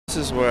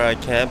This is where I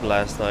camped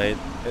last night.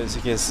 As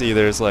you can see,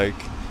 there's like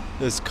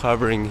this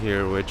covering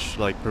here which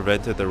like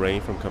prevented the rain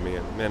from coming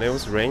in. Man, it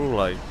was raining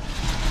like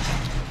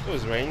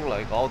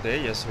all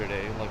day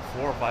yesterday, like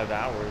 4 or 5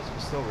 hours. It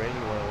was still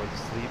raining when I went to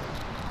sleep.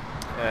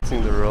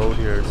 Passing the road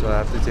here, so I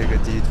have to take a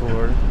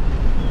detour,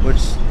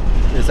 which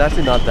is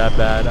actually not that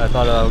bad. I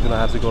thought I was gonna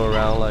have to go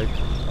around like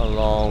a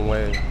long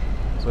way,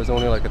 so it's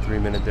only like a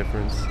 3-minute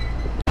difference.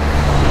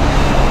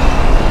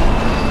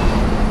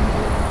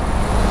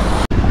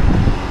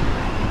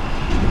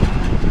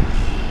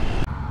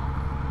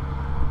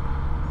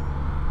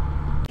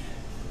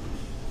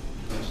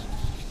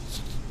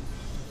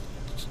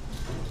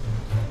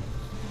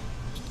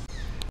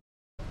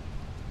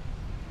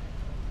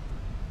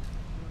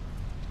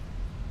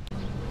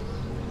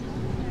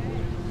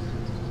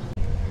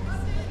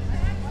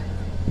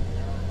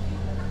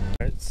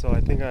 So I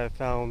think I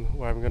found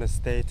where I'm gonna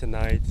stay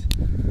tonight.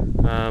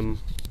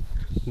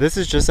 This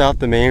is just off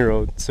the main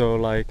road, so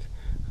like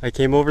I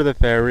came over the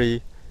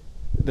ferry,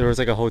 there was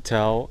like a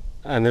hotel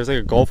and there's like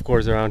a golf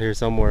course around here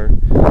somewhere,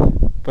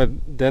 but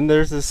then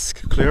there's this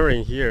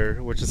clearing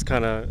here which is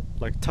kind of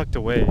like tucked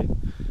away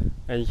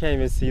and you can't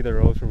even see the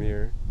road from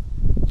here.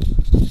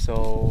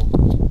 So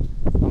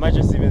I might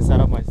just even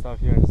set up my stuff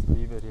here and just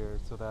leave it here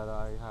so that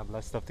I have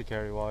less stuff to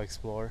carry while I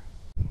explore.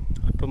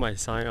 I put my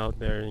sign out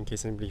there in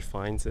case anybody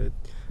finds it.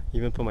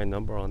 Even put my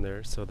number on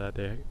there so that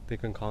they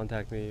can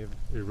contact me if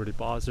it really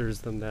bothers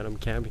them that I'm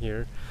camping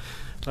here.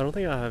 I don't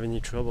think I have any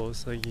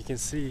troubles. Like you can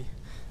see,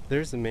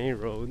 there's the main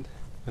road,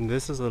 and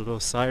this is a little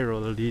side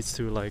road that leads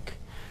to like,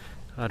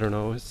 I don't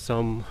know,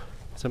 some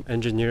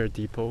engineer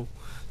depot.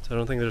 So I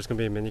don't think there's gonna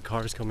be many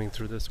cars coming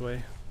through this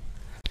way.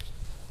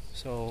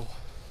 So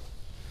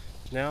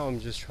now I'm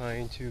just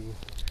trying to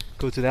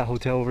go to that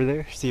hotel over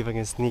there, see if I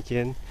can sneak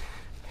in,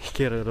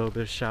 get a little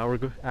bit of shower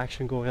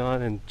action going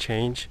on and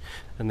change,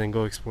 and then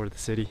go explore the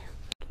city.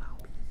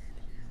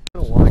 I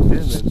walked in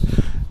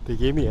and they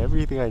gave me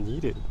everything I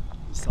needed.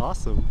 It's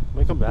awesome. I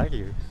might come back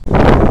here.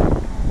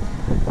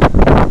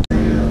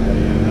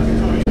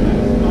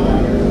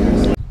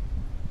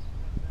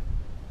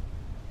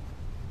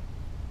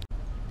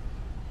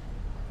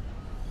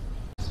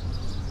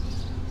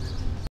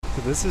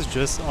 So this is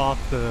just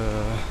off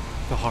the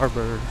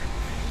harbor,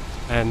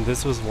 and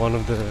this was one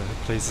of the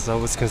places I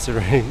was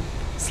considering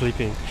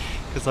sleeping,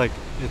 because like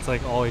it's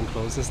like all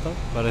enclosed and stuff,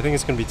 but I think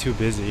it's gonna be too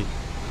busy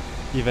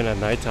even at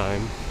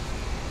nighttime.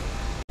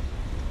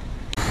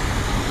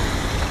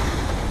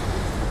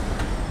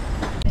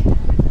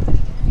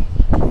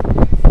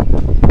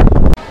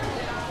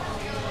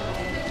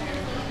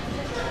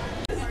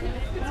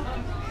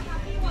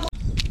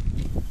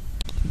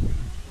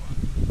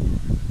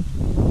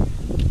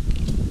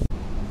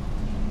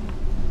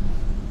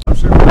 I'm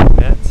sure we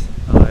met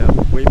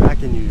way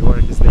back in New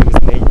York. His name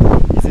is Nate.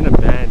 He's in a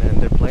band and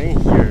they're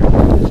playing here.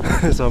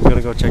 So I'm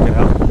gonna go check it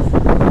out.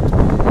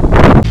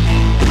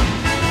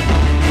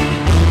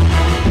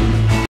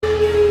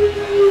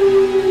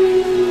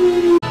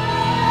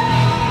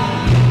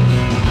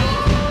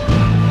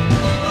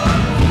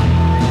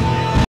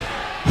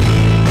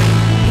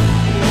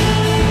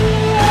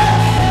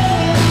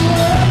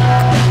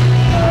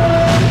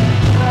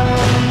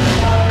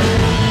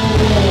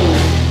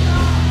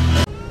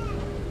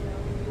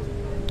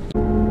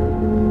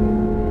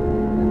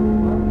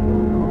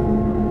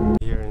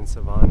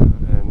 Savannah,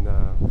 and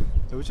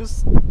it was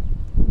just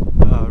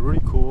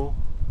really cool,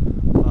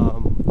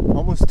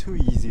 almost too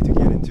easy to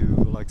get into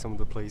like some of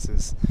the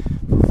places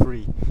for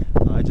free.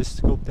 I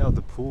just scoped out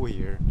the pool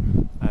here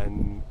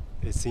and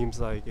it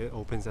seems like it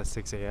opens at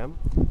 6 a.m.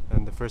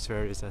 and the first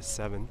ferry is at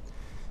 7,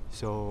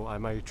 so I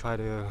might try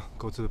to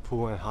go to the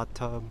pool and hot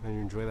tub and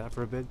enjoy that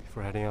for a bit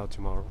before heading out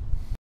tomorrow.